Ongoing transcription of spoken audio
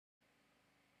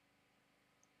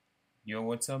Yo,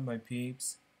 what's up, my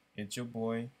peeps? It's your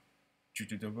boy,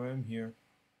 Juju here.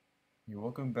 You're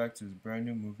welcome back to this brand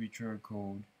new movie trailer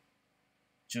called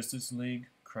Justice League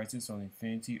Crisis on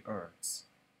Infinity Earths.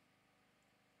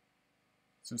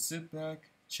 So sit back,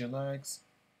 chillax,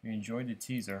 and enjoy the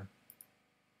teaser.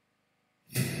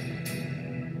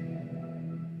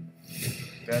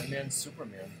 Batman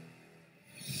Superman.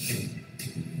 Hey,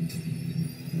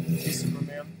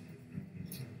 Superman.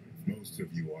 Most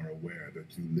of you are aware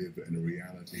that you live in a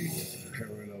reality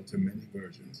parallel to many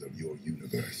versions of your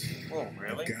universe. Whoa,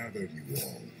 really? I've gathered you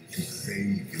all to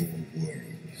save your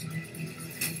world.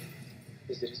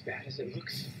 Is it as bad as it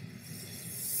looks?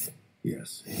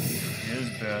 Yes, It is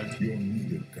bad. you're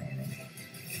needed, Kara.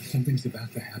 Something's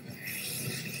about to happen.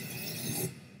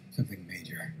 Something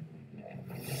major.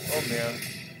 Oh man.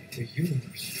 The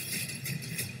universe.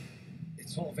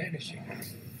 It's all vanishing.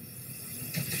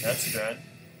 That's bad.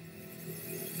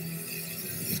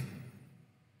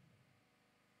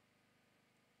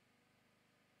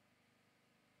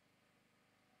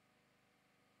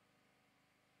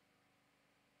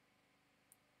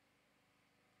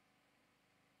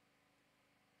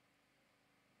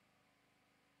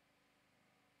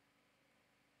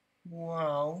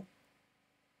 Wow.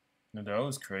 Now that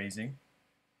was crazy.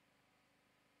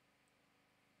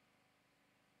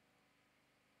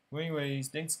 Well, anyways,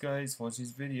 thanks guys for watching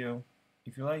this video.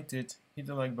 If you liked it, hit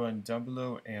the like button down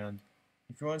below, and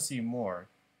if you want to see more,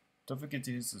 don't forget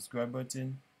to hit the subscribe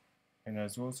button, and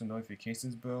as well as the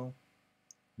notifications bell.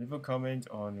 Leave a comment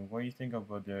on what you think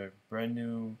about the brand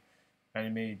new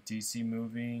animated DC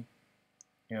movie,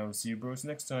 and I'll see you bros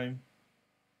next time.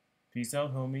 Peace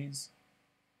out, homies.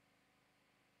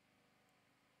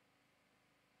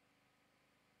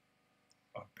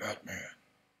 I'm Batman.